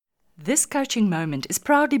This coaching moment is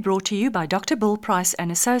proudly brought to you by Dr. Bill Price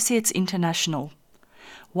and Associates International.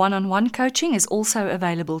 One-on-one coaching is also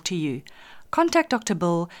available to you. Contact Dr.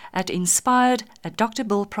 Bill at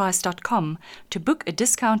inspired@drbillprice.com to book a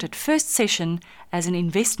discounted first session as an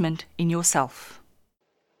investment in yourself.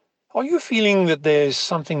 Are you feeling that there's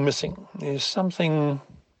something missing? There's something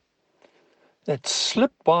that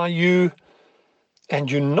slipped by you and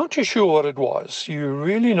you're not too sure what it was. You're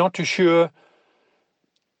really not too sure.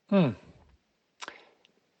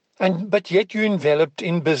 But yet you're enveloped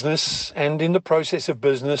in business and in the process of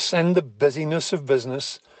business and the busyness of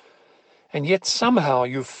business. And yet somehow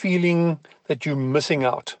you're feeling that you're missing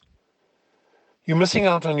out. You're missing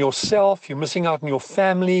out on yourself. You're missing out on your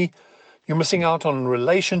family. You're missing out on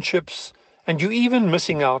relationships. And you're even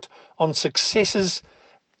missing out on successes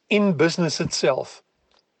in business itself.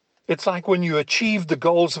 It's like when you achieve the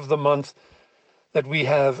goals of the month that we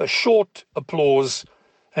have a short applause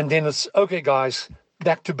and then it's, okay, guys,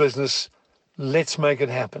 back to business. Let's make it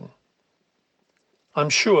happen. I'm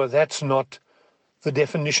sure that's not the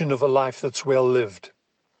definition of a life that's well lived.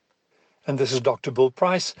 And this is Dr. Bill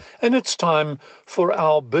Price, and it's time for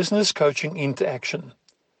our business coaching interaction.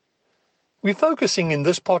 We're focusing in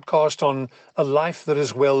this podcast on a life that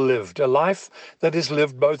is well lived, a life that is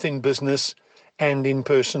lived both in business and in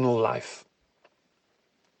personal life.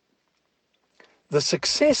 The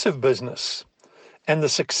success of business and the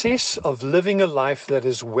success of living a life that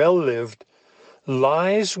is well lived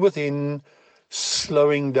lies within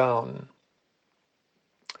slowing down.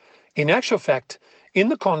 In actual fact, in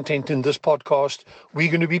the content in this podcast,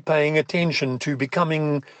 we're going to be paying attention to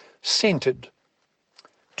becoming centered,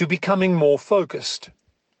 to becoming more focused,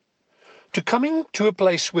 to coming to a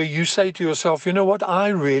place where you say to yourself, you know what, I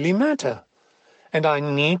really matter, and I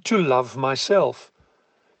need to love myself.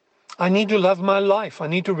 I need to love my life. I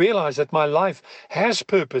need to realize that my life has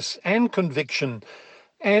purpose and conviction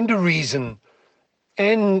and a reason.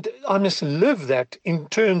 And I must live that in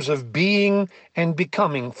terms of being and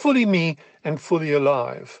becoming fully me and fully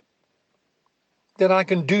alive. That I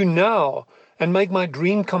can do now and make my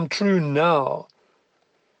dream come true now.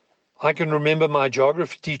 I can remember my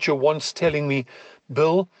geography teacher once telling me,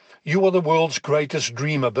 Bill, you are the world's greatest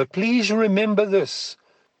dreamer, but please remember this,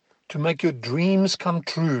 to make your dreams come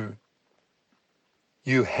true,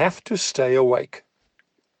 you have to stay awake.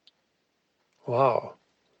 Wow.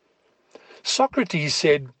 Socrates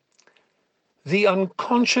said, the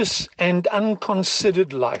unconscious and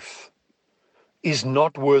unconsidered life is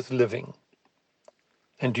not worth living.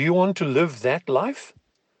 And do you want to live that life?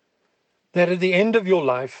 That at the end of your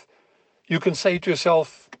life, you can say to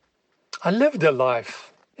yourself, I lived a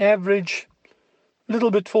life, average, a little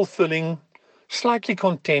bit fulfilling, slightly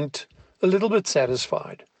content, a little bit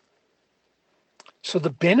satisfied. So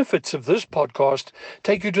the benefits of this podcast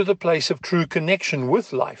take you to the place of true connection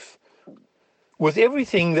with life, with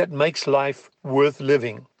everything that makes life worth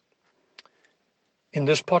living. In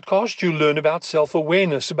this podcast, you'll learn about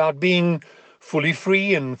self-awareness, about being fully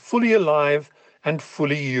free and fully alive and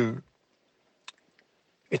fully you.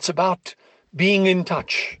 It's about being in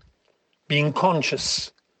touch, being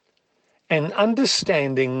conscious, and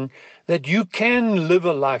understanding that you can live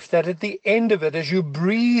a life that at the end of it, as you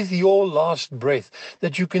breathe your last breath,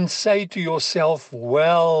 that you can say to yourself,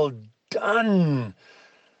 well done,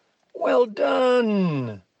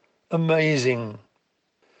 amazing.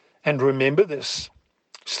 And remember this,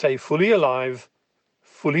 stay fully alive,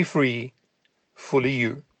 fully free, fully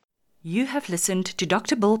you. You have listened to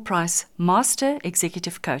Dr. Bill Price, Master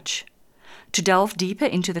Executive Coach. To delve deeper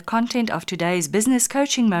into the content of today's business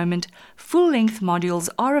coaching moment, full-length modules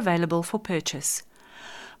are available for purchase.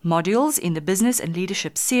 Modules in the Business and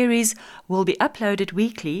Leadership series will be uploaded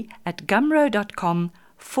weekly at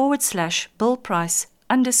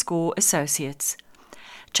gumroad.com/BillPrice_associates.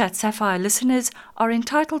 Chat Sapphire listeners are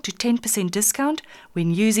entitled to 10% discount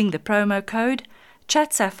when using the promo code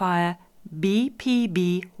ChatSapphire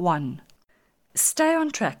BPB1. Stay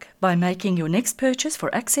on track by making your next purchase for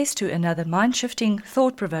access to another mind-shifting,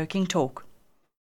 thought-provoking talk.